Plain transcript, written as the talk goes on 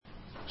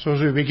So as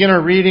we begin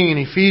our reading in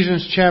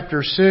Ephesians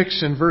chapter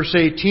 6 and verse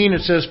 18, it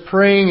says,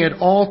 praying at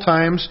all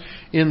times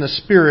in the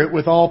Spirit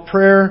with all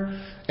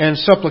prayer and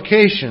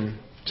supplication.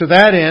 To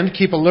that end,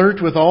 keep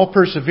alert with all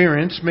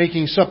perseverance,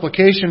 making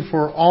supplication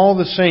for all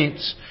the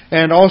saints,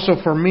 and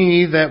also for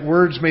me, that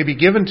words may be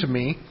given to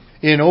me,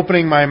 in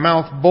opening my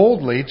mouth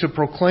boldly to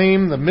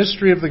proclaim the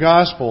mystery of the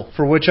gospel,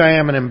 for which I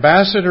am an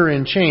ambassador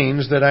in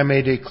chains, that I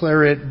may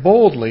declare it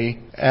boldly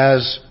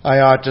as I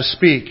ought to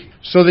speak.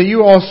 So that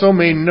you also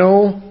may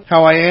know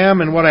how I am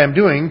and what I am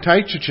doing,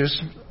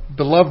 Tychicus,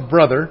 beloved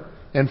brother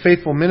and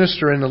faithful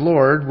minister in the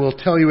Lord, will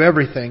tell you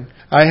everything.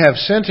 I have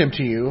sent him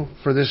to you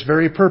for this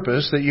very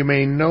purpose, that you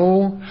may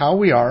know how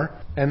we are,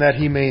 and that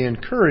he may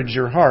encourage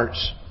your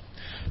hearts.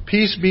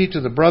 Peace be to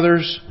the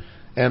brothers,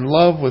 and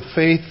love with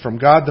faith from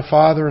God the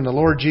Father and the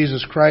Lord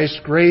Jesus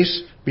Christ.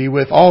 Grace be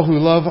with all who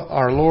love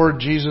our Lord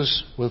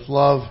Jesus with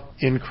love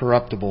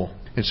incorruptible.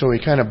 And so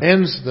he kind of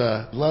ends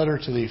the letter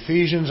to the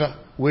Ephesians,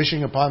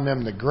 wishing upon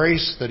them the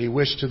grace that he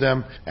wished to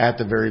them at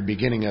the very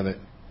beginning of it.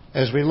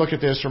 As we look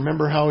at this,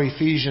 remember how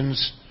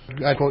Ephesians,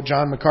 I quote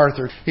John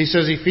MacArthur, he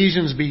says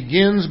Ephesians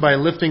begins by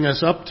lifting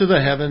us up to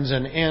the heavens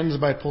and ends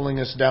by pulling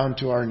us down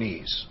to our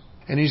knees.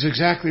 And he's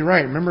exactly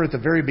right. Remember at the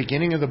very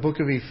beginning of the book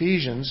of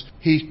Ephesians,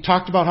 he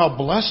talked about how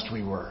blessed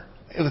we were,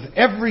 with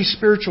every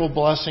spiritual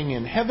blessing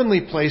in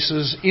heavenly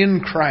places in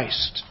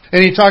Christ.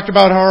 And he talked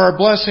about how our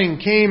blessing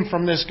came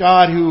from this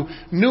God who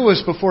knew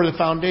us before the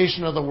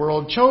foundation of the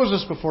world, chose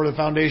us before the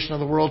foundation of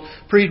the world,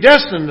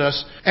 predestined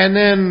us, and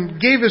then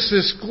gave us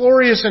this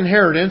glorious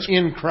inheritance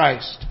in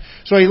Christ.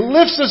 So he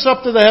lifts us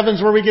up to the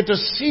heavens where we get to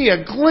see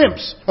a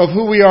glimpse of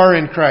who we are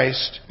in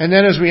Christ. And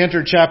then as we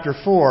enter chapter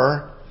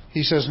 4,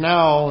 he says,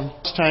 now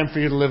it's time for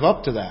you to live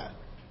up to that.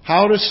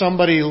 How does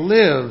somebody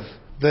live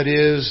that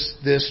is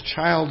this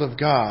child of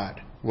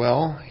God?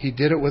 Well, he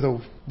did it with a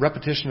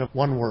repetition of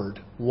one word,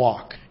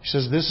 walk. He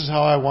says, this is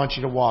how I want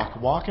you to walk.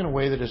 Walk in a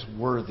way that is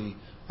worthy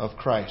of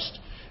Christ.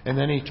 And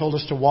then he told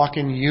us to walk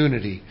in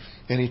unity.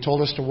 And he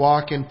told us to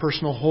walk in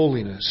personal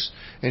holiness.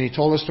 And he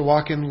told us to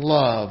walk in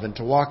love and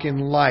to walk in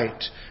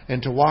light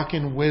and to walk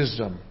in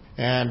wisdom.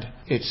 And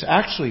it's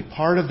actually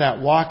part of that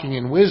walking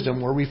in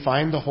wisdom where we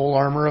find the whole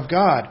armor of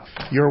God.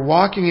 You're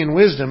walking in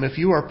wisdom if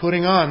you are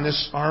putting on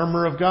this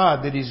armor of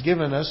God that He's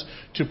given us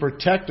to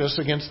protect us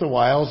against the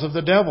wiles of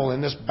the devil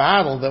in this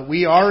battle that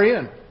we are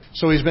in.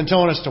 So He's been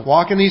telling us to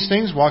walk in these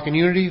things, walk in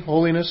unity,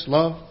 holiness,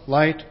 love,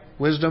 light,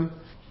 wisdom.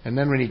 And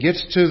then when He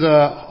gets to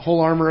the whole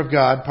armor of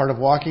God, part of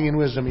walking in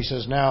wisdom, He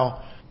says,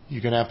 now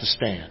you're going to have to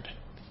stand.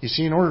 You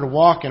see, in order to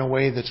walk in a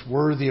way that's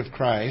worthy of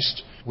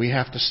Christ, we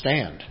have to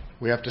stand.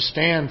 We have to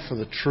stand for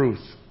the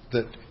truth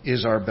that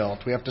is our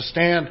belt. We have to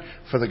stand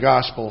for the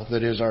gospel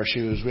that is our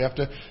shoes. We have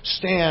to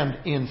stand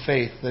in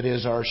faith that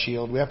is our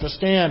shield. We have to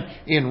stand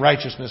in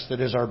righteousness that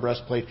is our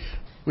breastplate.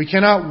 We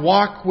cannot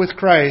walk with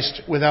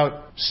Christ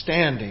without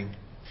standing.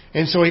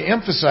 And so he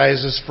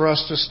emphasizes for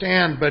us to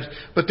stand. But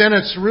then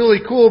it's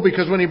really cool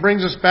because when he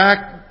brings us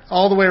back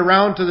all the way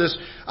around to this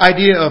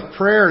idea of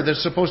prayer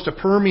that's supposed to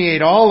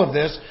permeate all of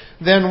this,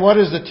 then what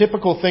is the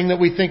typical thing that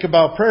we think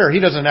about prayer? He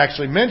doesn't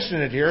actually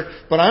mention it here,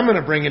 but I'm going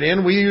to bring it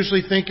in. We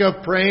usually think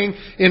of praying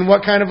in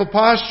what kind of a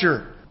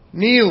posture?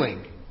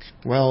 Kneeling.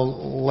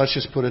 Well, let's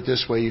just put it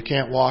this way. You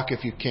can't walk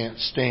if you can't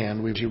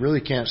stand. You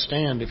really can't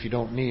stand if you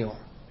don't kneel.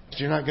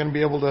 You're not going to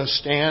be able to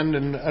stand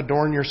and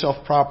adorn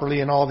yourself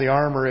properly in all the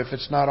armor if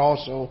it's not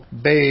also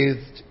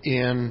bathed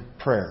in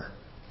prayer.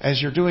 As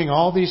you're doing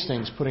all these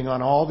things, putting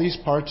on all these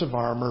parts of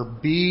armor,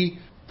 be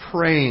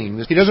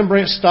praying. He doesn't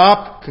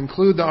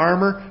conclude the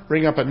armor,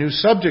 bring up a new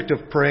subject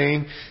of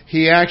praying.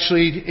 He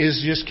actually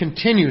just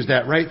continues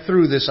that right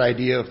through this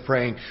idea of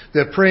praying.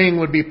 That praying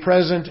would be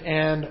present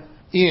and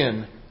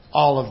in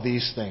all of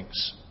these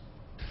things.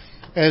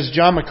 As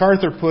John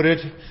MacArthur put it,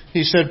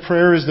 he said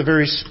prayer is the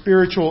very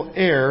spiritual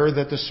air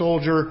that the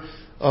soldier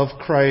of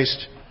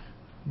Christ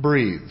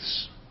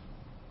breathes.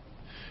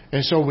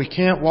 And so we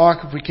can't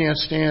walk if we can't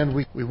stand.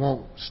 We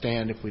won't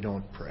stand if we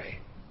don't pray.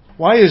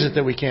 Why is it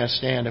that we can't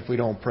stand if we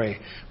don't pray?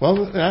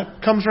 Well,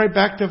 that comes right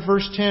back to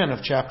verse 10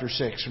 of chapter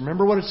 6.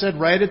 Remember what it said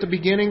right at the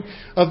beginning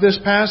of this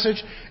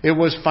passage? It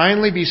was,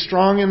 finally be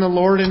strong in the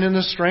Lord and in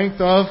the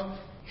strength of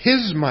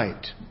His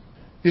might.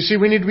 You see,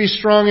 we need to be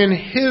strong in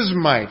His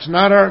might,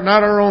 not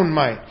our own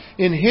might.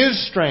 In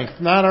His strength,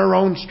 not our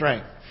own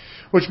strength.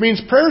 Which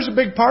means prayer is a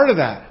big part of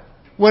that.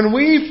 When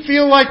we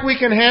feel like we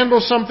can handle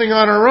something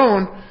on our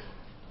own,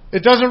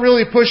 it doesn't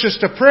really push us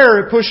to prayer,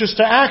 it pushes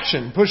to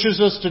action,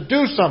 pushes us to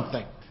do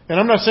something. And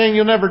I'm not saying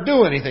you'll never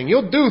do anything.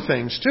 You'll do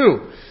things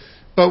too.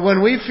 But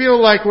when we feel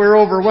like we're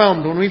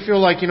overwhelmed, when we feel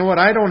like, you know what,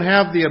 I don't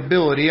have the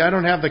ability, I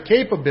don't have the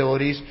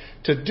capabilities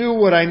to do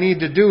what I need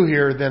to do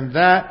here, then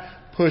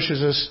that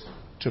pushes us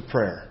to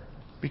prayer.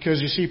 Because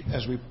you see,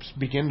 as we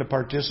begin to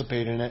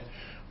participate in it,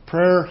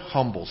 prayer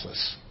humbles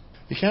us.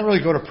 You can't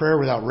really go to prayer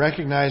without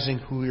recognizing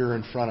who you're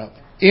in front of.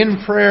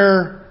 In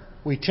prayer,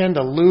 we tend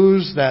to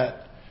lose that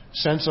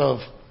sense of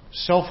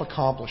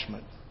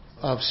self-accomplishment,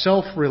 of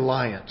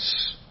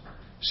self-reliance.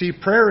 See,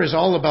 prayer is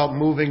all about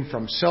moving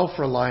from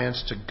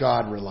self-reliance to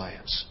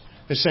God-reliance.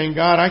 is saying,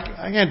 God,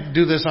 I can't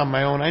do this on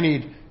my own. I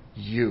need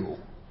you.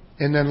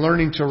 And then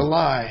learning to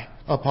rely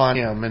upon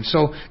Him. And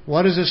so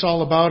what is this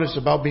all about? It's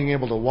about being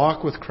able to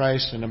walk with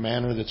Christ in a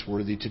manner that's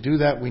worthy. To do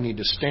that, we need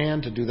to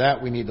stand. To do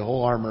that, we need the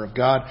whole armor of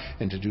God.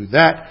 And to do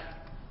that,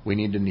 we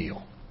need to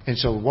kneel. And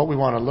so what we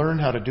want to learn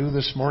how to do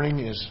this morning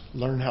is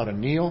learn how to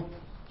kneel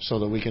so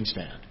that we can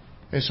stand.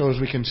 And so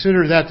as we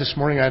consider that this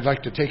morning, I'd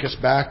like to take us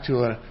back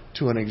to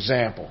an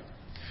example.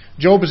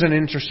 Job is an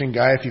interesting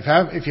guy. If you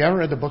haven't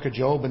read the book of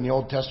Job in the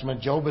Old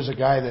Testament, Job is a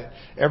guy that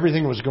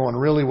everything was going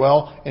really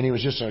well, and he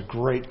was just a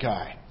great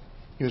guy.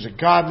 He was a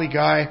godly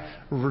guy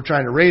who was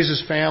trying to raise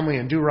his family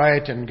and do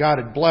right, and God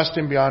had blessed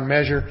him beyond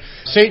measure.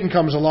 Satan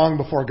comes along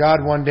before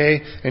God one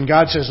day, and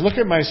God says, look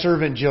at my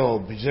servant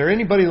Job. Is there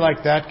anybody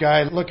like that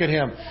guy? Look at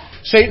him.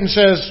 Satan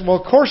says,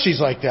 well, of course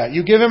he's like that.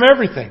 You give him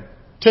everything.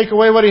 Take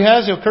away what he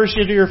has, he'll curse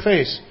you to your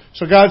face.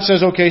 So God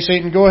says, okay,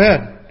 Satan, go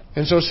ahead.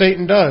 And so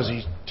Satan does.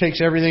 He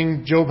takes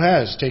everything Job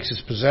has, takes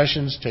his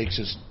possessions, takes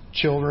his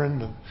children,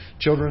 the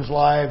children's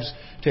lives,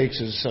 takes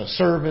his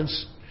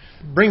servants,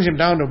 brings him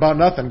down to about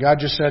nothing. God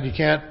just said you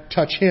can't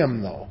touch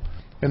him, though.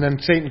 And then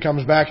Satan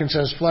comes back and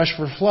says, flesh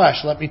for flesh,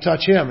 let me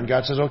touch him. And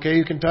God says, okay,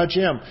 you can touch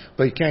him,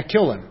 but you can't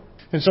kill him.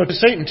 And so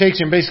Satan takes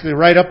him basically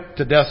right up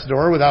to death's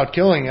door without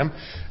killing him,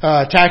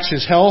 attacks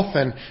his health,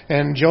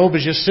 and Job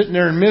is just sitting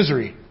there in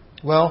misery.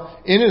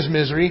 Well, in his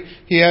misery,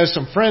 he has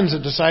some friends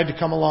that decide to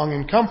come along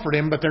and comfort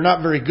him, but they're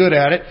not very good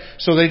at it,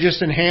 so they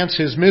just enhance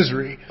his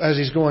misery as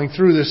he's going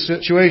through this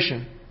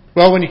situation.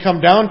 Well, when you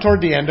come down toward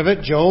the end of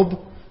it, Job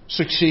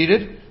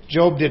succeeded.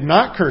 Job did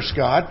not curse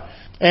God.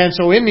 And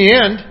so in the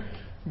end,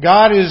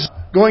 God is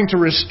going to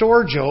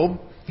restore Job,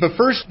 but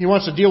first he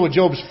wants to deal with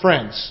Job's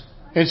friends.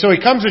 And so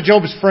he comes to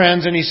Job's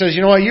friends and he says,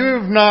 you know what,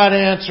 you've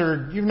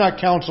not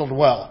counseled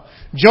well.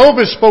 Job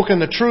has spoken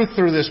the truth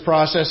through this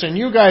process, and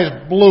you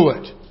guys blew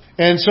it.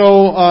 And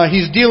so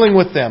he's dealing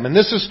with them. And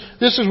this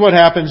is what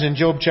happens in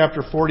Job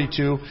chapter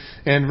 42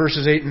 and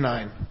verses 8 and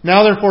 9.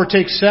 Now therefore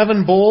take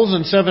 7 bulls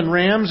and 7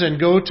 rams and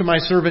go to my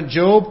servant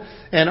Job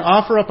and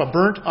offer up a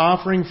burnt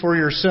offering for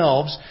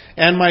yourselves.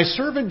 And my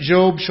servant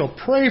Job shall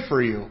pray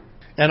for you.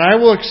 And I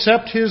will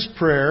accept his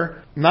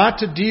prayer, not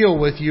to deal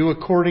with you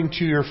according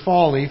to your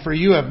folly, for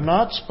you have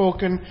not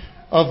spoken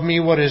of me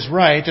what is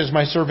right, as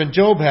my servant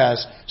Job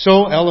has.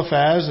 So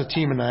Eliphaz the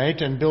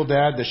Temanite, and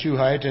Bildad the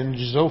Shuhite, and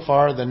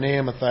Zophar the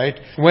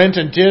Naamathite went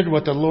and did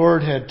what the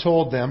Lord had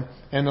told them,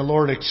 and the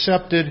Lord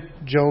accepted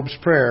Job's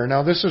prayer.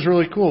 Now this is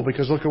really cool,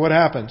 because look at what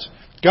happens.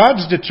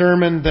 God's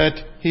determined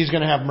that He's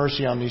going to have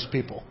mercy on these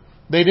people.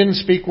 They didn't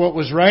speak what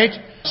was right,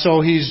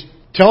 so He's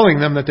telling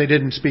them that they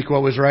didn't speak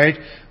what was right,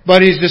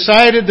 but He's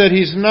decided that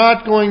He's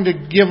not going to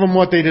give them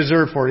what they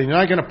deserve for it. He's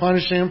not going to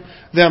punish them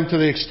to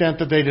the extent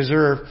that they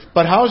deserve.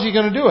 But how is He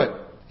going to do it?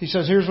 He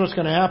says, here's what's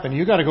going to happen.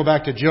 You've got to go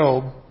back to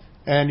Job,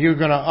 and you're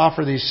going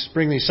to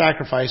bring these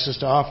sacrifices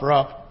to offer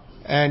up,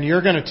 and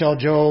you're going to tell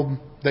Job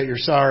that you're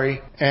sorry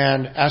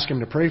and ask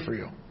him to pray for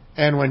you.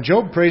 And when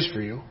Job prays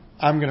for you,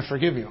 I'm going to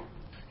forgive you.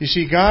 You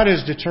see, God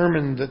is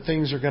determined that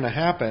things are going to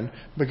happen,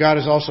 but God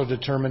is also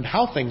determined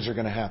how things are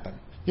going to happen.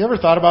 You ever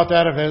thought about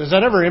that? Has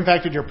that ever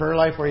impacted your prayer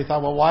life where you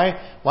thought, well,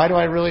 why do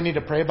I really need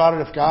to pray about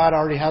it if God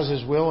already has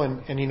His will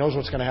and He knows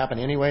what's going to happen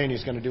anyway and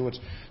He's going to do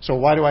so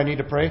why do I need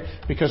to pray?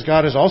 Because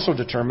God has also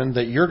determined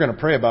that you're going to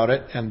pray about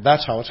it and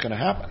that's how it's going to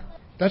happen.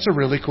 That's a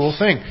really cool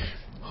thing.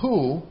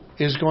 Who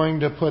is going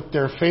to put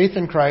their faith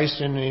in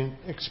Christ and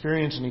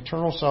experience an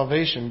eternal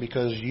salvation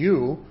because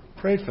you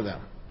prayed for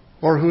them?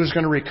 Or who's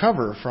going to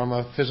recover from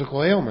a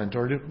physical ailment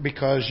or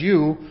because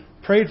you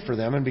prayed for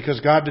them and because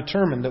God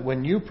determined that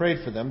when you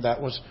prayed for them, that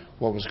was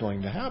what was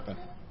going to happen.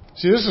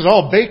 See, this is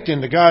all baked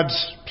into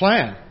God's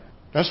plan.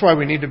 That's why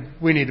we need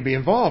to be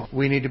involved.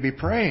 We need to be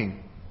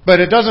praying. But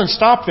it doesn't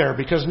stop there,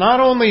 because not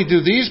only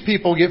do these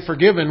people get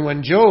forgiven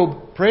when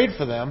Job prayed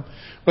for them,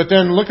 but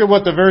then look at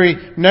what the very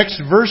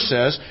next verse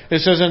says.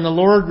 It says, and the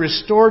Lord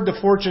restored the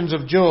fortunes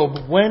of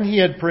Job when he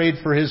had prayed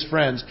for his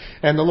friends,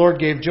 and the Lord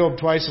gave Job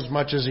twice as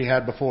much as he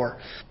had before.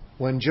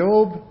 When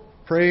Job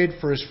prayed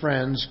for his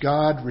friends,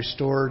 God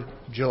restored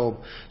Job.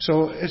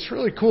 So it's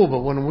really cool,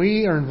 but when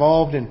we are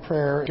involved in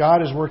prayer,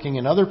 God is working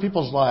in other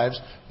people's lives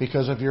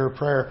because of your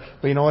prayer.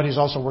 But you know what? He's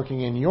also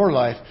working in your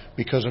life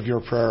because of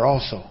your prayer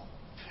also.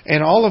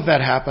 And all of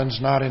that happens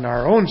not in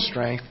our own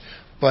strength,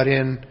 but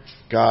in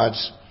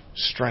God's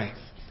strength.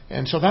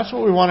 And so that's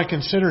what we want to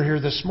consider here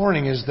this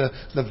morning, is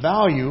the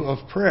value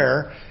of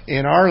prayer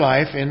in our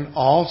life in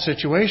all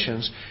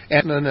situations,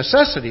 and the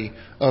necessity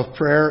of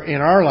prayer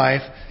in our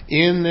life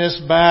in this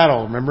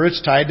battle. Remember,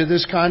 it's tied to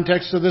this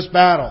context of this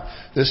battle,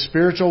 this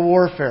spiritual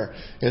warfare.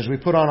 As we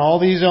put on all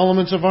these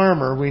elements of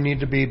armor, we need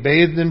to be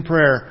bathed in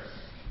prayer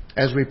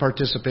as we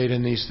participate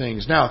in these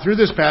things. Now, through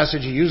this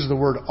passage, he uses the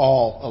word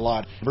all a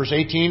lot. Verse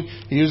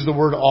 18, he uses the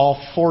word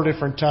all 4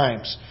 different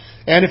times.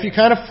 And if you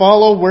kind of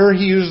follow where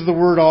he uses the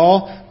word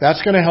all,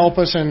 that's going to help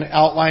us in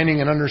outlining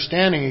and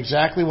understanding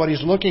exactly what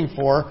he's looking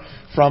for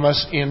from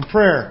us in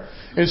prayer.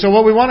 And so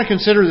what we want to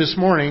consider this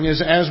morning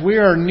is, as we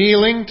are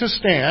kneeling to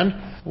stand,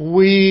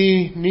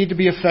 we need to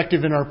be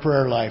effective in our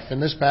prayer life.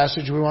 In this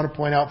passage, we want to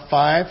point out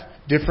 5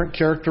 different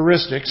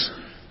characteristics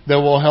that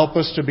will help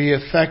us to be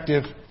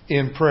effective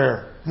in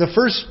prayer. The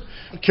first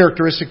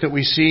characteristic that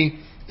we see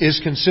is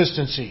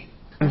consistency.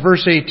 In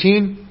verse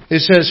 18,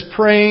 it says,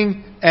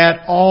 praying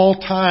at all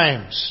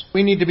times.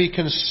 We need to be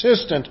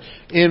consistent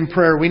in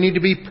prayer. We need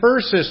to be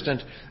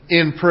persistent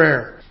in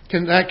prayer.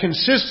 That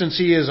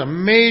consistency is a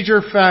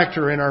major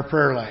factor in our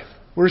prayer life.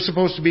 We're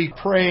supposed to be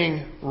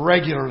praying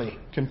regularly,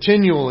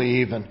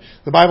 continually even.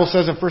 The Bible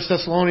says in 1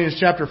 Thessalonians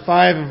chapter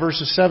 5 and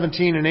verses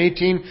 17 and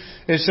 18,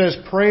 it says,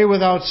 pray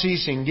without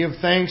ceasing, give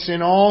thanks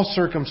in all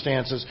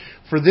circumstances,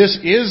 for this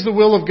is the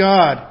will of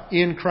God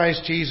in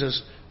Christ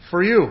Jesus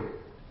for you.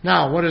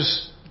 Now, what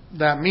does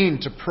that mean,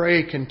 to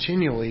pray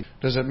continually?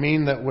 Does it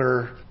mean that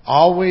we're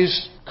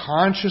always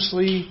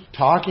consciously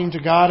talking to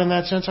God in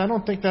that sense? I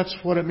don't think that's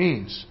what it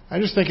means. I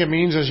just think it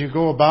means as you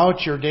go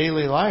about your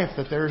daily life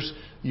that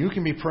you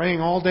can be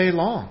praying all day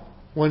long.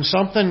 When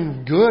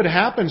something good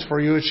happens for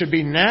you, it should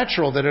be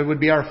natural that it would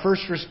be our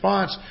first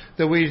response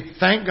that we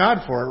thank God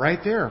for it right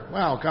there.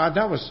 Wow, God,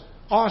 that was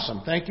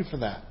awesome. Thank you for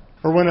that.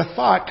 Or when a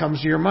thought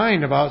comes to your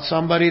mind about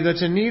somebody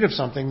that's in need of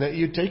something, that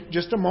you take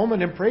just a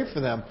moment and pray for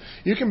them.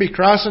 You can be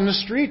crossing the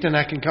street and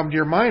that can come to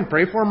your mind.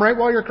 Pray for them right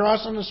while you're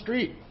crossing the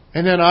street.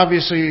 And then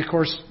obviously, of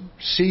course,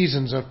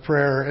 seasons of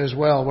prayer as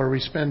well, where we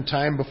spend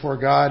time before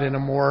God in a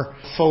more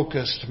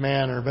focused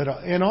manner.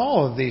 But in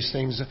all of these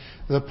things,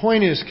 the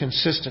point is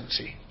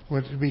consistency.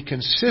 We to be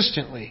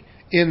consistently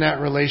in that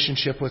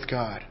relationship with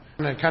God.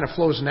 And it kind of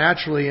flows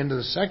naturally into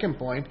the second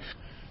point.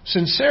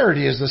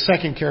 Sincerity is the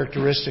second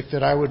characteristic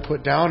that I would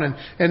put down.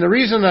 And the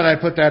reason that I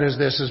put that is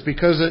this, is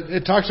because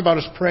it talks about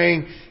us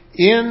praying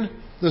in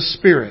the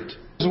Spirit.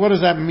 So what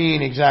does that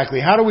mean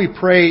exactly? How do we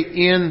pray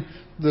in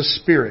the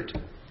Spirit?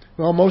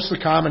 Well, most of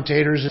the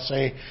commentators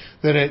say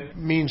that it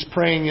means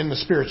praying in the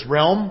Spirit's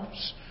realm.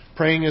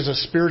 Praying is a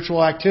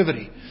spiritual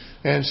activity.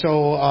 And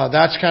so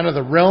that's kind of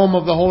the realm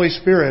of the Holy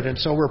Spirit. And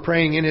so we're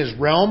praying in His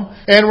realm.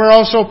 And we're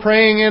also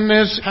praying in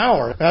His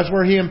power. That's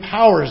where He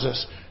empowers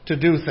us to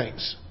do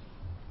things,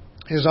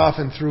 is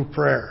often through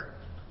prayer.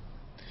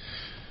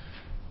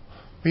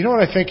 But you know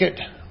what I think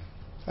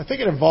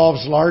it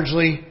involves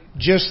largely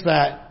just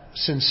that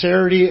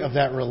sincerity of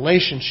that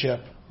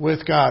relationship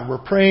with God. We're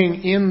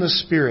praying in the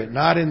Spirit,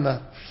 not in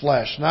the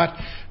flesh. Not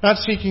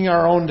seeking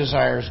our own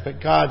desires,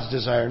 but God's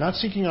desire. Not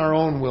seeking our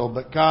own will,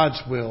 but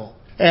God's will.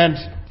 And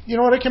you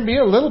know what? It can be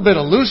a little bit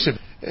elusive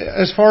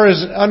as far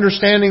as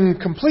understanding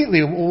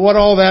completely what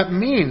all that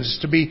means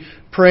to be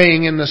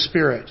praying in the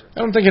Spirit. I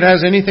don't think it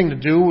has anything to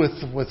do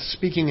with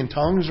speaking in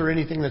tongues or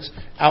anything that's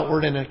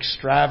outward and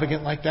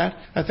extravagant like that.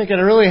 I think it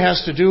really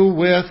has to do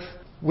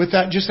with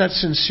that, just that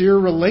sincere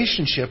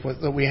relationship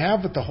that we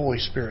have with the Holy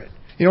Spirit.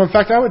 You know, in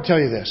fact, I would tell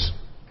you this.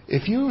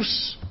 If you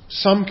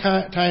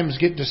sometimes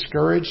get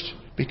discouraged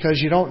because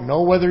you don't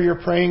know whether you're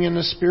praying in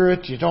the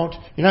Spirit, you're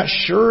not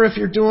sure if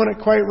you're doing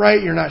it quite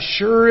right, you're not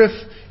sure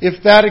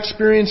if that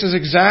experience is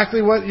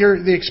exactly what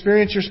the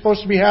experience you're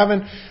supposed to be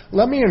having,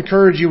 let me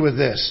encourage you with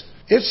this.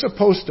 It's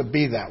supposed to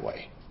be that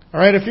way. All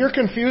right, if you're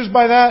confused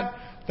by that,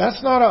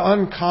 that's not an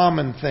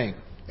uncommon thing.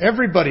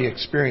 Everybody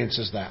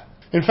experiences that.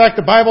 In fact,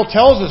 the Bible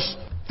tells us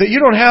that you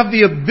don't have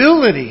the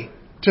ability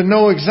to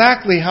know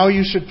exactly how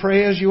you should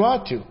pray as you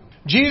ought to.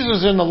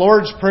 Jesus in the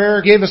Lord's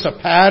Prayer gave us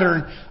a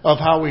pattern of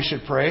how we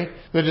should pray.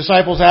 The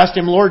disciples asked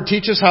Him, Lord,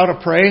 teach us how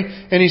to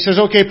pray. And He says,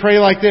 okay, pray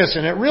like this.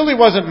 And it really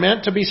wasn't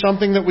meant to be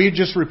something that we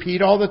just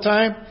repeat all the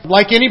time.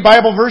 Like any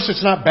Bible verse,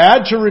 it's not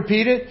bad to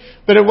repeat it,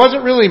 but it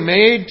wasn't really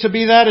made to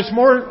be that. It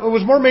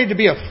was more made to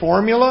be a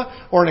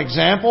formula or an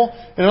example.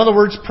 In other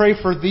words, pray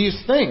for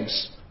these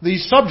things,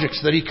 these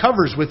subjects that He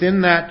covers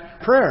within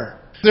that prayer.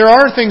 There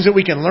are things that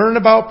we can learn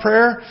about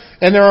prayer,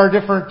 and there are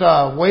different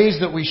ways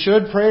that we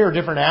should pray or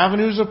different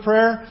avenues of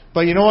prayer.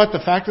 But you know what? The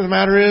fact of the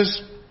matter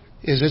is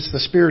it's the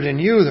Spirit in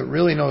you that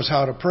really knows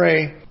how to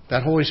pray,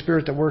 that Holy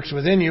Spirit that works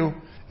within you,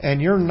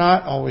 and you're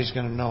not always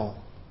going to know.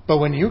 But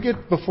when you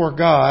get before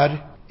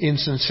God in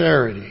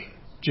sincerity,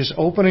 just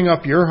opening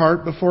up your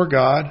heart before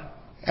God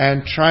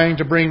and trying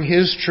to bring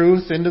His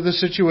truth into the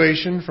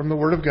situation from the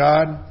Word of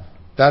God,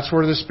 that's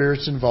where the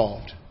Spirit's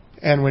involved.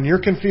 And when you're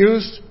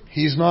confused,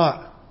 He's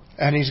not.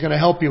 And He's going to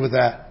help you with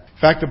that.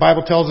 In fact, the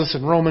Bible tells us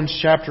in Romans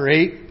chapter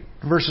 8,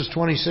 verses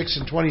 26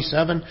 and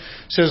 27,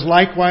 says,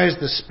 likewise,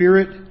 the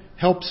Spirit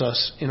helps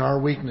us in our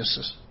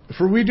weaknesses.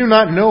 For we do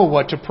not know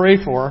what to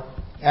pray for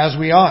as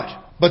we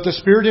ought. But the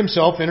Spirit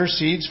Himself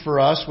intercedes for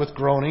us with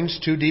groanings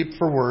too deep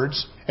for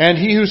words. And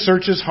He who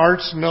searches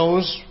hearts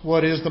knows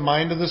what is the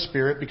mind of the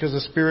Spirit, because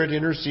the Spirit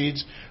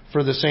intercedes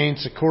for the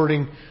saints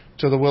according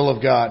to the will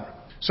of God.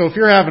 So if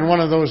you're having one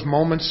of those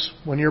moments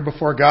when you're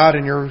before God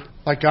and you're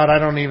like, God, I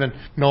don't even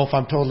know if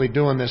I'm totally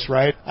doing this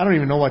right. I don't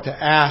even know what to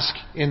ask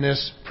in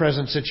this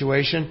present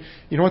situation.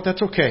 You know what?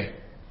 That's okay.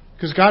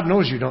 Because God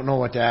knows you don't know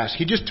what to ask.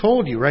 He just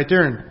told you right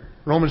there in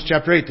Romans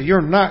chapter 8 that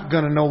you're not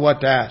going to know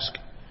what to ask.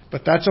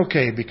 But that's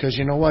okay, because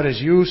you know what?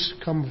 As you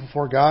come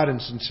before God in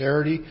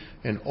sincerity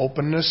and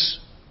openness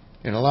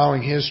and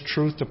allowing His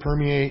truth to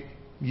permeate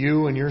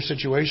you and your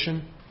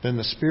situation, then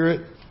the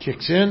Spirit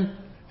kicks in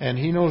and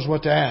He knows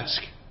what to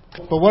ask.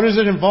 But what does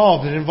it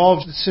involve? It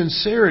involves the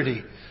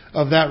sincerity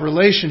of that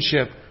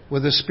relationship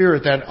with the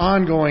Spirit, that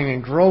ongoing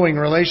and growing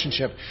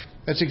relationship.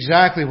 That's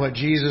exactly what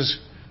Jesus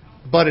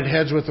butted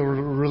heads with the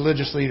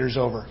religious leaders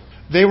over.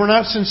 They were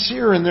not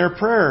sincere in their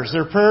prayers.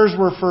 Their prayers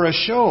were for a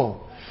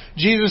show.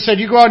 Jesus said,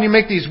 you go out and you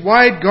make these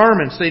wide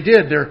garments. They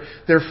did.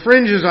 Their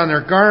fringes on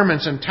their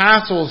garments and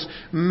tassels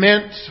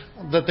meant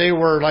that they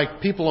were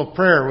like people of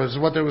prayer, was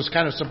what it was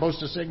kind of supposed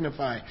to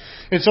signify.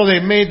 And so they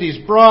made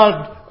these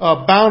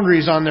broad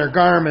boundaries on their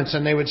garments,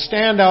 and they would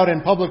stand out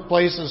in public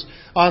places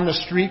on the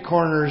street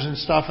corners and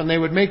stuff, and they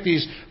would make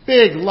these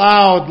big,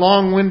 loud,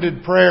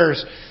 long-winded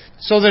prayers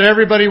so that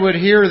everybody would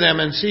hear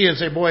them and see and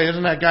say, boy,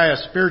 isn't that guy a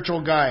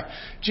spiritual guy?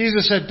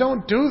 Jesus said,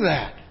 don't do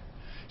that.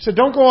 He said,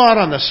 don't go out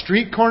on the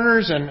street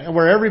corners and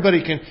where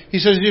everybody can. He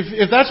says,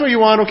 if that's what you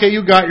want, okay,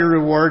 you got your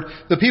reward.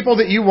 The people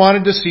that you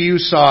wanted to see you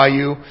saw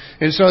you.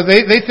 And so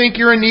they think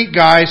you're a neat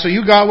guy, so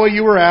you got what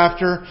you were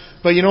after.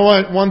 But you know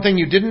what? One thing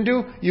you didn't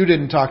do? You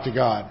didn't talk to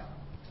God.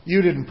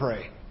 You didn't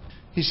pray.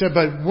 He said,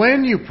 but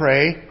when you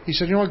pray, he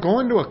said, you know what?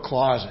 Go into a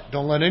closet.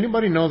 Don't let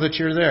anybody know that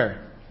you're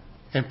there.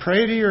 And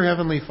pray to your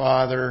Heavenly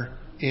Father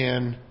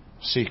in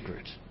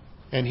secret.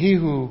 And He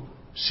who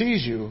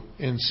sees you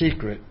in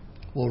secret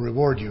will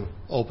reward you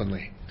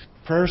openly.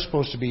 Prayer is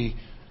supposed to be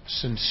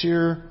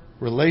sincere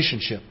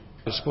relationship.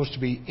 It's supposed to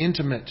be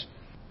intimate.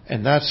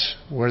 And that's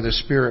where the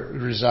Spirit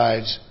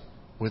resides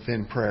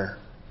within prayer.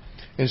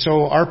 And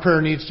so our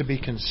prayer needs to be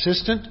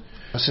consistent.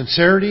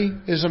 Sincerity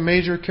is a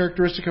major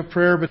characteristic of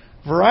prayer, but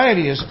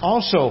variety is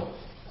also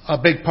a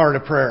big part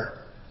of prayer.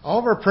 All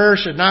of our prayers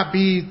should not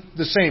be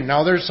the same.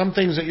 Now, there's some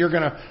things that you're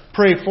going to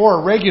pray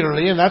for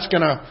regularly, and that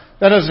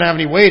doesn't have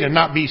any weight and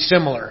not be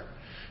similar.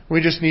 We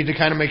just need to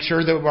kind of make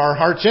sure that our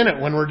heart's in it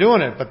when we're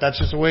doing it, but that's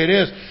just the way it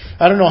is.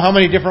 I don't know how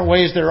many different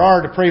ways there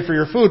are to pray for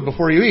your food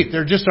before you eat.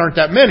 There just aren't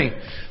that many.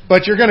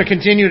 But you're going to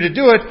continue to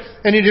do it,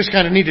 and you just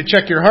kind of need to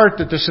check your heart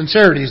that the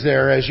sincerity's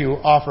there as you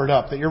offer it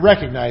up, that you're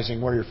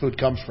recognizing where your food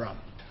comes from.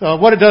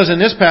 What it does in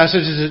this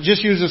passage is it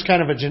just uses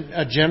kind of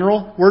a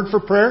general word for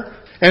prayer,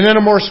 and then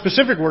a more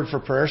specific word for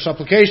prayer,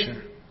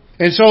 supplication.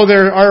 And so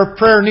our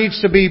prayer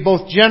needs to be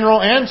both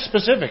general and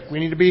specific. We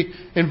need to be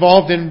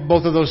involved in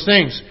both of those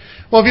things.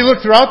 Well, if you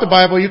look throughout the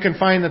Bible, you can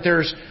find that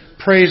there's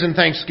praise and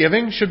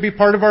thanksgiving should be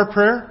part of our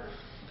prayer.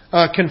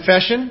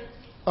 Confession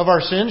of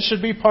our sins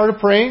should be part of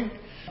praying.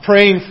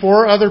 Praying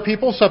for other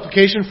people,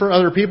 supplication for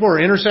other people,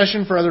 or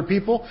intercession for other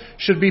people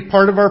should be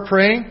part of our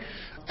praying.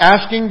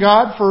 Asking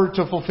God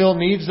to fulfill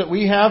needs that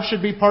we have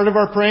should be part of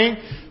our praying.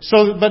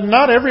 But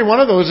not every one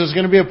of those is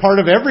going to be a part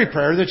of every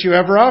prayer that you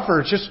ever offer.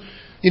 It's just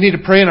you need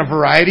to pray in a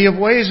variety of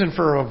ways and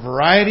for a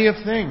variety of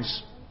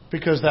things,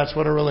 because that's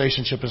what a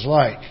relationship is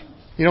like.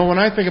 You know, when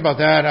I think about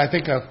that, I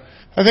think of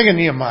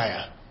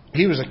Nehemiah.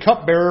 He was a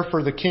cupbearer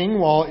for the king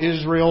while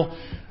Israel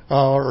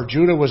or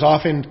Judah was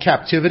off in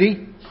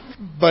captivity.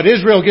 But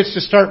Israel gets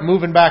to start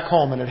moving back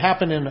home, and it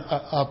happened in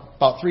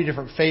about 3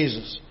 different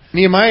phases.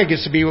 Nehemiah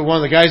gets to be one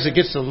of the guys that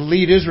gets to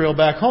lead Israel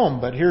back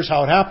home, but here's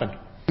how it happened.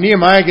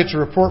 Nehemiah gets a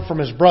report from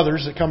his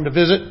brothers that come to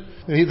visit.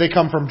 They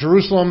come from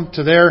Jerusalem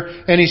to there,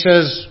 and he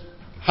says,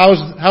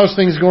 how's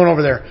things going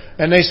over there?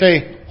 And they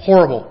say,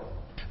 horrible.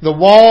 The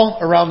wall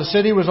around the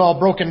city was all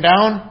broken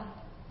down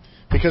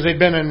because they'd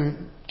been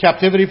in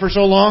captivity for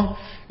so long,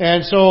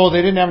 and so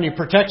they didn't have any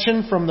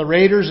protection from the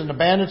raiders and the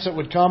bandits that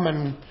would come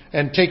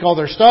and take all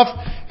their stuff,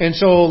 and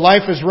so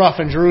life is rough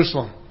in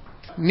Jerusalem.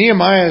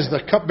 Nehemiah is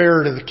the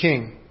cupbearer to the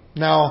king.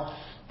 Now,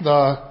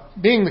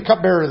 being the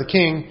cupbearer of the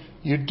king,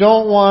 you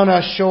don't want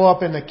to show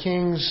up in the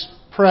king's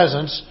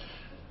presence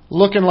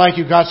looking like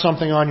you got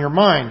something on your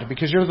mind,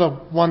 because you're the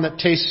one that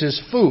tastes his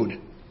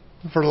food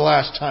for the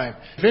last time.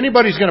 If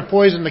anybody's going to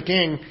poison the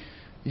king,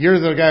 you're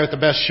the guy with the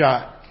best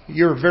shot.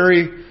 You're a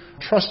very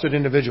trusted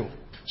individual.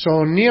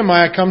 So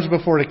Nehemiah comes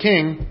before the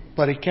king,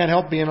 but he can't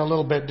help being a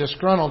little bit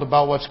disgruntled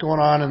about what's going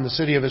on in the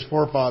city of his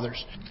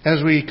forefathers.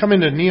 As we come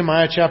into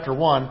Nehemiah chapter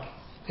 1,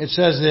 it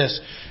says this: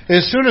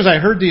 as soon as I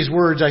heard these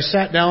words, I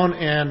sat down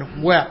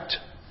and wept.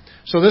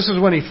 So this is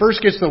when he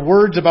first gets the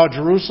words about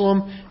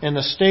Jerusalem and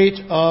the state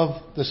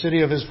of the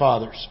city of his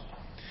fathers.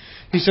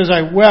 He says,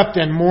 I wept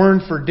and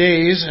mourned for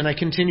days, and I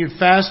continued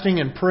fasting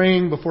and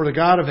praying before the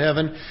God of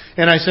heaven.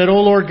 And I said,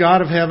 O Lord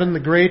God of heaven, the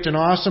great and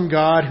awesome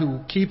God who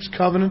keeps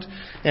covenant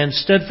and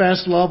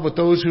steadfast love with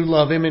those who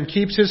love Him and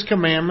keeps His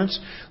commandments,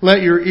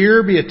 let your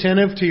ear be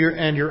attentive to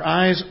and your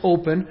eyes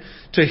open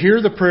to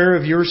hear the prayer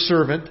of your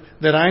servant,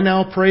 that I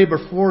now pray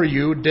before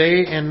you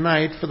day and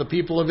night for the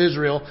people of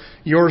Israel,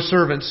 your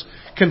servants,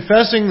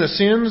 confessing the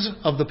sins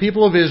of the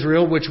people of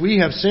Israel, which we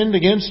have sinned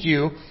against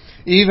you.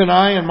 Even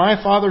I and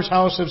my father's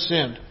house have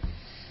sinned.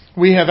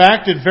 We have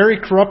acted very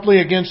corruptly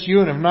against you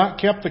and have not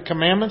kept the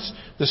commandments,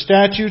 the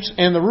statutes,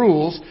 and the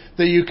rules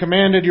that you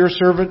commanded your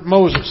servant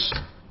Moses.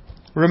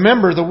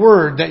 Remember the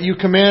word that you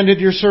commanded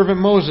your servant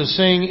Moses,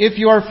 saying, if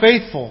you are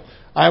faithful,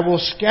 I will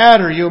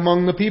scatter you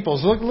among the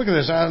peoples. Look at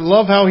this. I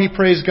love how he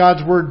prays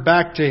God's word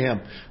back to him.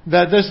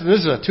 That this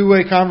is a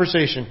two-way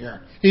conversation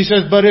here. He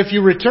says, but if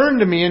you return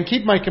to me and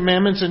keep my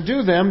commandments and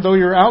do them, though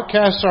your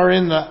outcasts are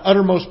in the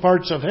uttermost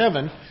parts of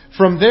heaven,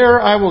 From there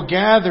I will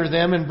gather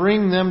them and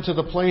bring them to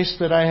the place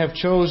that I have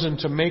chosen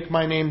to make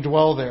my name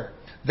dwell there.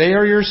 They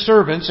are your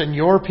servants and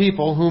your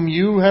people, whom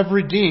you have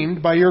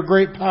redeemed by your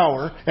great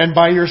power and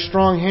by your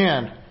strong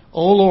hand.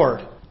 O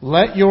Lord,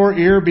 let your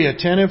ear be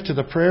attentive to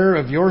the prayer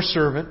of your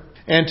servant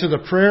and to the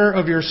prayer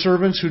of your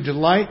servants who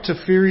delight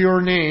to fear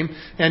your name,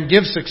 and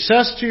give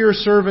success to your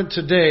servant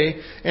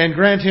today, and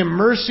grant him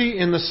mercy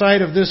in the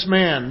sight of this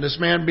man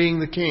being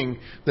the king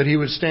that he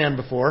would stand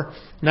before.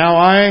 Now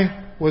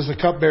I was the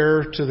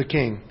cupbearer to the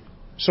king.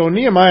 So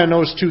Nehemiah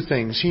knows two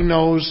things. He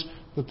knows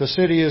that the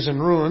city is in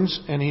ruins,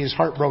 and he's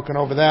heartbroken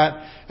over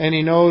that, and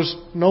he knows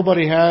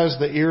nobody has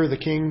the ear of the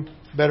king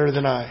better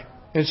than I.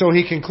 And so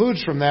he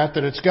concludes from that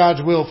it's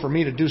God's will for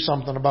me to do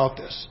something about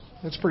this.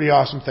 That's pretty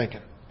awesome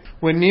thinking.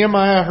 When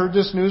Nehemiah heard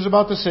this news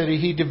about the city,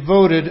 he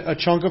devoted a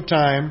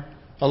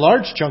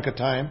large chunk of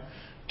time,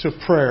 to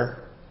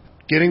prayer.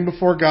 Getting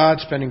before God,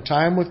 spending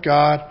time with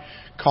God,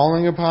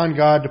 calling upon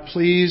God to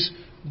please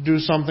do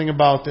something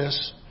about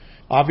this.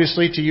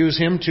 Obviously to use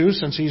Him too,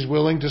 since He's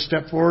willing to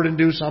step forward and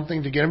do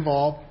something to get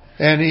involved.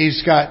 And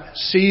he's got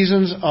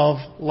seasons of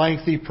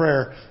lengthy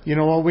prayer. You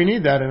know what? We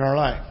need that in our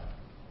life.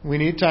 We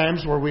need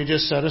times where we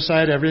just set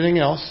aside everything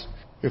else.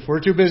 If we're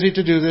too busy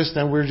to do this,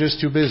 then we're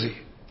just too busy.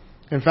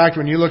 In fact,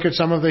 when you look at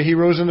some of the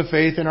heroes in the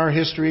faith in our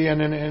history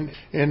and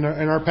in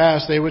our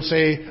past, they would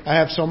say, I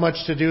have so much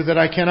to do that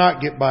I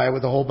cannot get by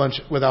without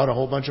a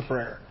whole bunch of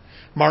prayer.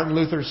 Martin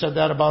Luther said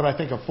that about, I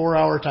think, a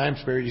 4-hour time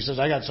period. He says,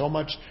 I got so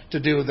much to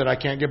do that I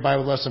can't get by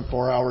with less than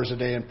 4 hours a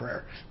day in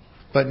prayer.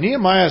 But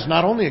Nehemiah is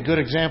not only a good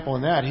example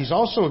in that, he's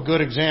also a good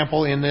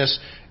example in this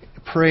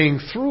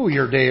praying through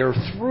your day or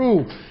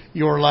through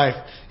your life.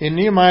 In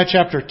Nehemiah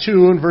chapter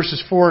 2 and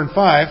verses 4 and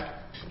 5,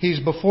 he's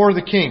before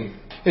the king.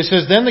 It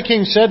says, Then the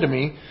king said to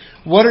me,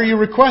 What are you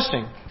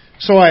requesting?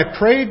 So I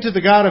prayed to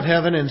the God of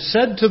heaven and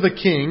said to the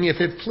king,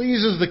 If it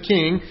pleases the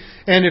king,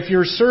 and if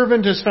your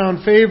servant has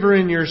found favor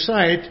in your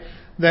sight,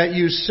 that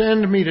you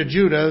send me to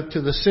Judah,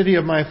 to the city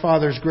of my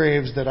father's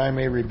graves, that I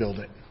may rebuild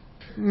it.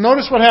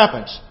 Notice what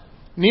happens.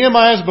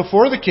 Nehemiah is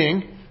before the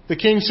king. The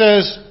king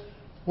says,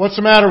 What's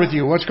the matter with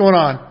you? What's going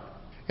on?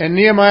 And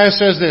Nehemiah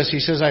says this. He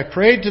says, I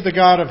prayed to the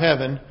God of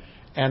heaven,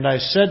 and I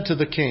said to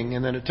the king.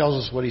 And then it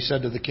tells us what he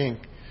said to the king.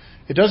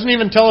 It doesn't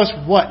even tell us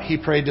what he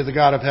prayed to the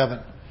God of heaven.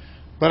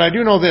 But I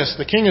do know this.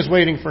 The king is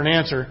waiting for an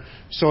answer.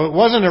 So it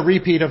wasn't a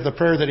repeat of the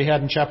prayer that he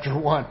had in chapter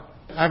 1.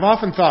 I've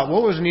often thought,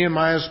 what was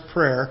Nehemiah's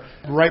prayer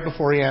right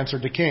before he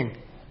answered the king?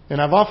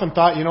 And I've often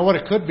thought, you know what,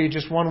 it could be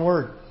just one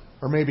word.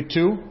 Or maybe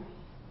two.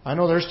 I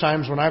know there's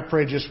times when I've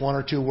prayed just one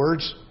or two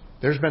words.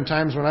 There's been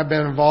times when I've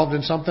been involved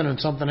in something and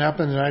something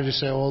happens and I just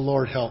say, Oh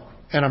Lord, help.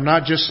 And I'm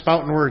not just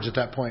spouting words at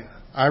that point.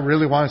 I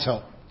really want His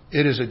help.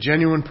 It is a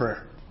genuine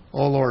prayer.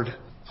 Oh Lord,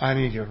 I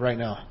need you right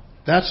now.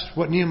 That's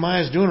what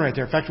Nehemiah is doing right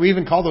there. In fact, we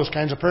even call those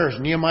kinds of prayers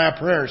Nehemiah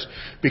prayers,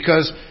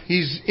 because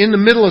he's in the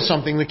middle of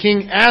something. The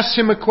king asks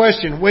him a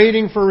question,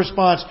 waiting for a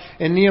response,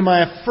 and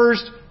Nehemiah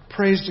first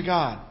prays to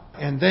God,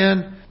 and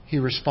then he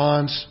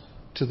responds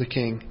to the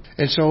king.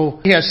 And so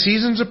he has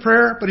seasons of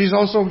prayer, but he's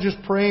also just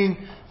praying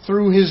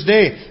through his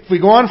day. If we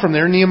go on from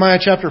there, Nehemiah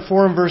chapter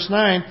 4 and verse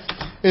 9,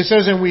 it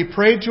says, And we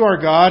prayed to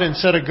our God and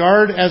set a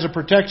guard as a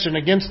protection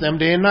against them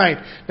day and night.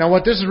 Now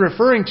what this is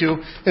referring to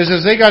is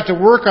as they got to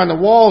work on the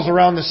walls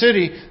around the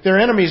city, their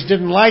enemies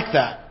didn't like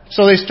that.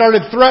 So they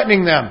started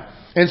threatening them.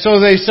 And so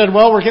they said,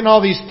 well, we're getting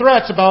all these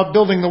threats about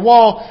building the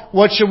wall.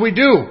 What should we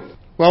do?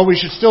 Well, we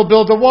should still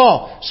build the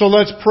wall. So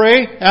let's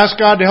pray, ask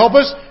God to help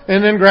us,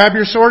 and then grab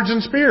your swords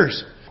and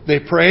spears. They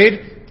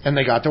prayed, and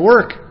they got to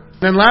work.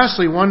 And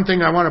lastly, one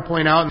thing I want to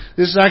point out,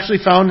 this is actually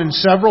found in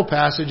several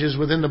passages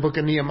within the book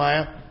of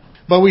Nehemiah,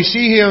 but we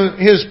see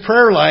his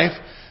prayer life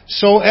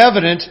so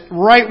evident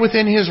right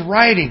within his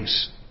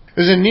writings. It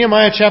was in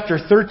Nehemiah chapter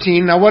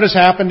 13. Now what has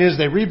happened is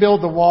they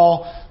rebuild the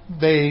wall,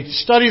 they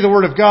study the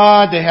Word of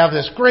God, they have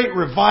this great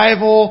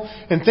revival,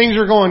 and things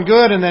are going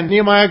good, and then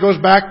Nehemiah goes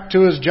back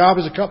to his job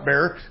as a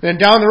cupbearer. Then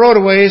down the road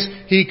a ways,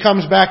 he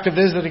comes back to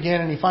visit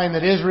again, and he finds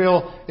that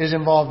Israel is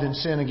involved in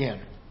sin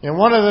again. And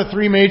one of the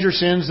three major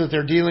sins that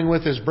they're dealing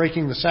with is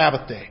breaking the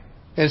Sabbath day.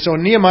 And so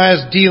Nehemiah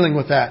is dealing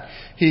with that.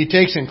 He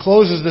takes and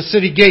closes the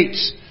city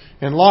gates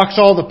and locks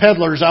all the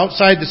peddlers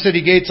outside the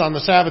city gates on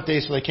the Sabbath day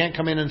so they can't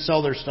come in and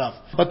sell their stuff.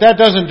 But that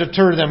doesn't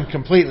deter them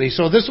completely.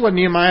 So this is what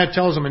Nehemiah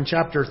tells them in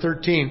chapter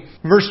 13.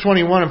 Verse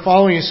 21 and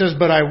following, he says,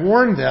 But I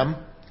warned them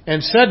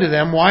and said to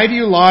them, Why do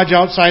you lodge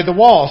outside the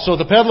wall? So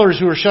the peddlers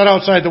who are shut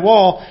outside the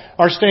wall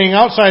are staying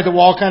outside the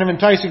wall, kind of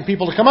enticing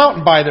people to come out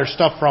and buy their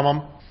stuff from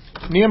them.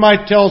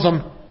 Nehemiah tells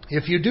them,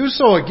 If you do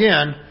so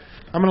again,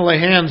 I'm going to lay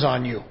hands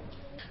on you.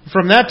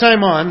 From that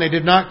time on, they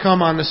did not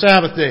come on the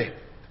Sabbath day.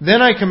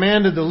 Then I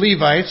commanded the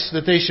Levites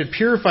that they should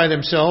purify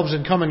themselves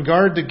and come and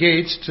guard the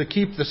gates to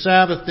keep the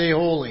Sabbath day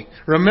holy.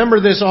 Remember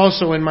this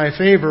also in my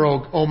favor,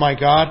 O my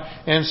God,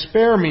 and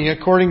spare me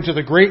according to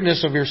the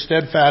greatness of your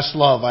steadfast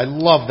love. I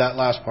love that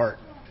last part.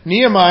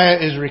 Nehemiah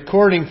is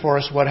recording for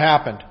us what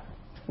happened.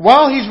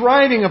 While he's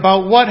writing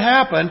about what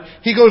happened,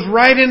 he goes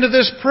right into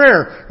this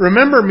prayer.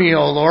 Remember me,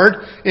 O Lord,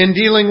 in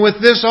dealing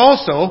with this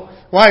also.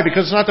 Why?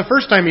 Because it's not the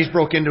first time he's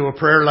broke into a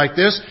prayer like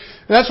this.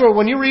 And that's what,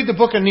 when you read the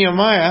book of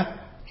Nehemiah,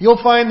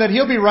 you'll find that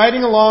he'll be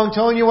writing along,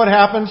 telling you what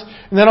happens,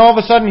 and then all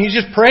of a sudden he's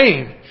just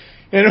praying.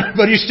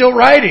 But he's still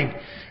writing.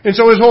 And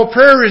so his whole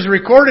prayer is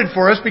recorded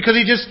for us because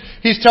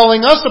he's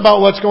telling us about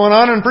what's going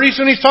on, and pretty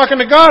soon he's talking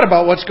to God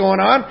about what's going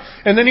on,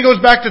 and then he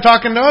goes back to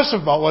talking to us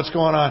about what's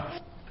going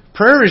on.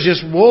 Prayer is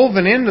just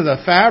woven into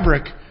the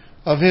fabric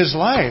of his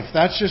life.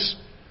 That's just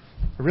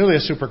really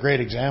a super great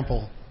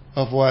example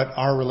of what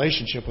our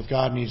relationship with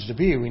God needs to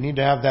be. We need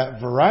to have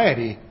that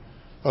variety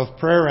of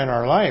prayer in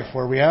our life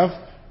where we have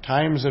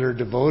times that are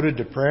devoted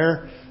to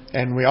prayer,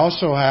 and we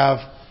also have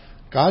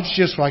God's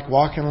just like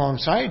walking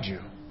alongside you.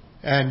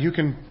 And you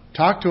can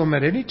talk to Him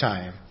at any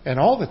time and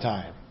all the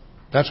time.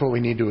 That's what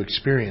we need to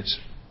experience.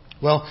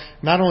 Well,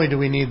 not only do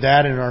we need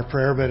that in our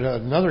prayer, but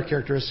another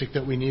characteristic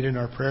that we need in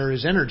our prayer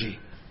is energy.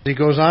 He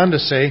goes on to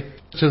say,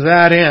 to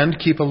that end,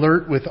 keep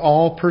alert with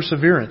all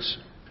perseverance,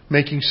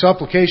 making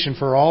supplication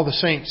for all the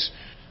saints.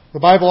 The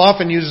Bible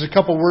often uses a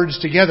couple words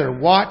together,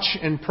 watch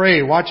and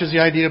pray. Watch is the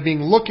idea of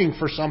being looking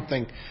for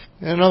something.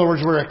 In other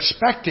words, we're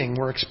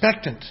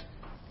expectant.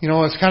 You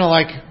know, it's kind of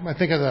like, I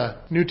think of the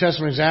New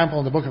Testament example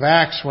in the book of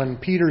Acts when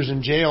Peter's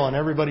in jail and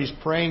everybody's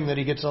praying that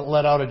he gets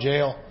let out of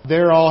jail.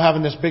 They're all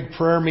having this big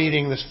prayer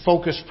meeting, this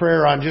focused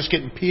prayer on just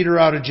getting Peter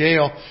out of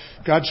jail.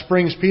 God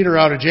springs Peter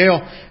out of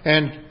jail,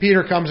 and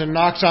Peter comes and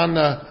knocks on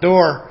the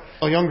door.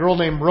 A young girl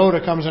named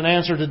Rhoda comes and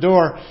answers the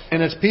door,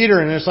 and it's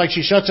Peter, and it's like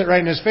she shuts it right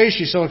in his face.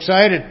 She's so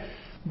excited.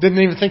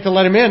 Didn't even think to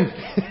let him in.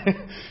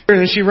 And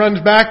then she runs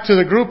back to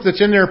the group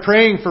that's in there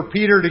praying for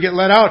Peter to get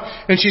let out.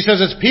 And she says,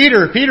 it's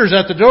Peter. Peter's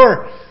at the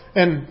door.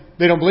 And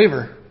they don't believe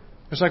her.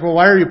 It's like, well,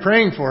 why are you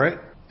praying for it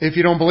if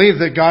you don't believe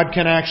that God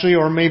can actually,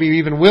 or maybe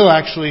even will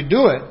actually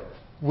do it?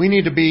 We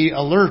need to be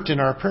alert in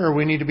our prayer.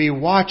 We need to be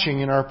watching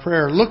in our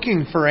prayer,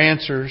 looking for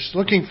answers,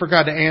 looking for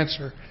God to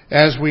answer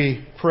as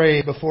we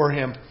pray before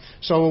Him.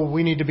 So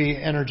we need to be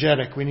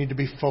energetic. We need to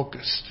be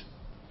focused.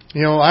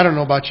 You know, I don't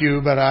know about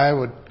you, but I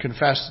would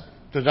confess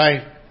that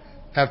I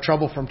have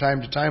trouble from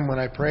time to time when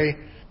I pray,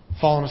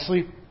 falling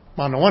asleep.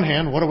 On the one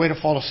hand, what a way to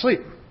fall asleep.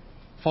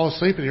 Fall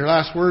asleep and your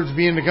last words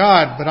being to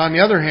God. But on the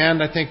other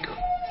hand, I think,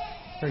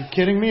 are you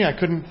kidding me?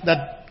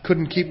 That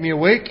couldn't keep me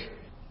awake.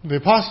 The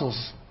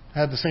apostles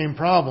had the same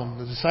problem.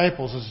 The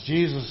disciples, as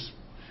Jesus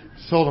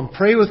told them,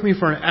 pray with me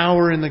for an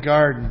hour in the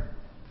garden.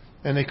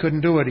 And they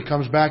couldn't do it. He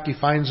comes back, he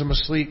finds them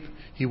asleep.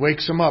 He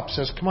wakes them up,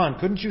 says, come on,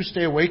 couldn't you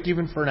stay awake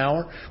even for an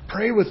hour?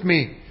 Pray with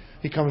me.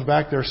 He comes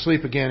back, they're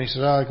asleep again. He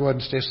says, I'll go ahead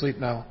and stay asleep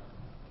now.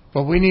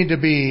 But we need to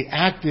be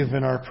active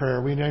in our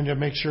prayer. We need to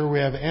make sure we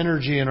have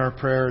energy in our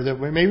prayer. That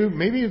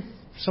maybe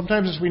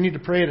sometimes we need to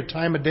pray at a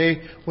time of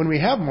day when we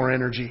have more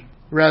energy,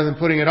 rather than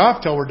putting it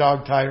off till we're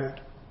dog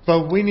tired.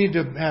 But we need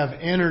to have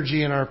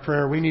energy in our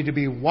prayer. We need to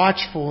be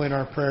watchful in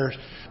our prayers.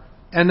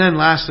 And then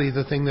lastly,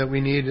 the thing that we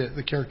need,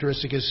 the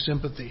characteristic is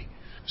sympathy.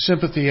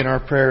 Sympathy in our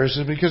prayers.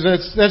 Because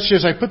that's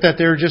just, I put that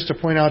there just to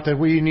point out that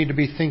we need to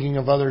be thinking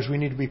of others. We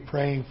need to be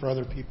praying for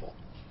other people.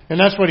 And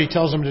that's what he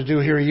tells them to do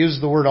here. He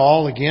uses the word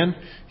all again.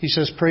 He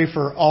says, pray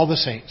for all the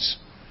saints.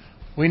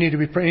 We need to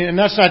be praying. And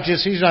that's not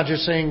just, he's not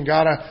just saying,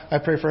 God, I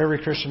pray for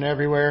every Christian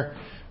everywhere.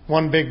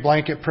 One big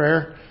blanket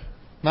prayer.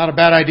 Not a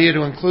bad idea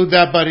to include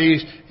that, but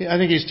I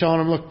think he's telling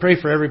them, look,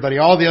 pray for everybody.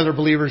 All the other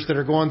believers that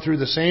are going through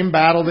the same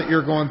battle that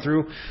you're going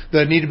through,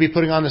 that need to be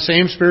putting on the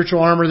same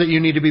spiritual armor that you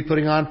need to be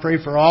putting on.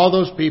 Pray for all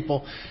those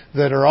people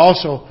that are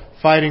also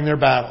fighting their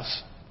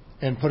battles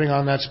and putting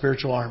on that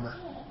spiritual armor.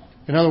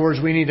 In other words,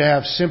 we need to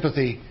have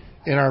sympathy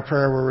in our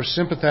prayer where we're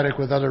sympathetic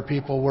with other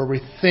people, where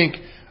we think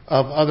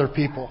of other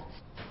people.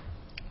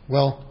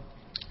 Well,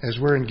 as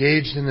we're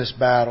engaged in this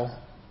battle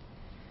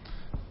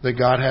that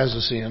God has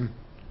us in,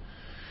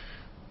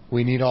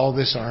 we need all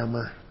this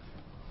armor.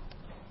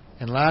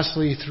 And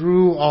lastly,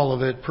 through all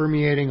of it,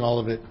 permeating all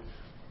of it,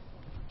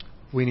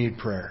 we need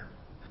prayer.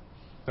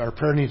 Our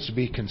prayer needs to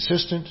be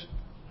consistent.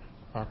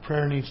 Our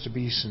prayer needs to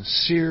be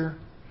sincere.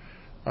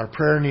 Our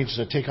prayer needs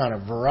to take on a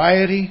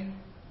variety.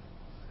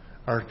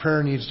 Our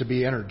prayer needs to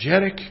be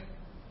energetic.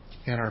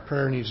 And our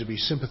prayer needs to be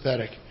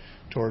sympathetic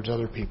towards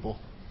other people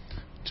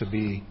to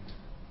be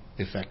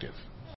effective.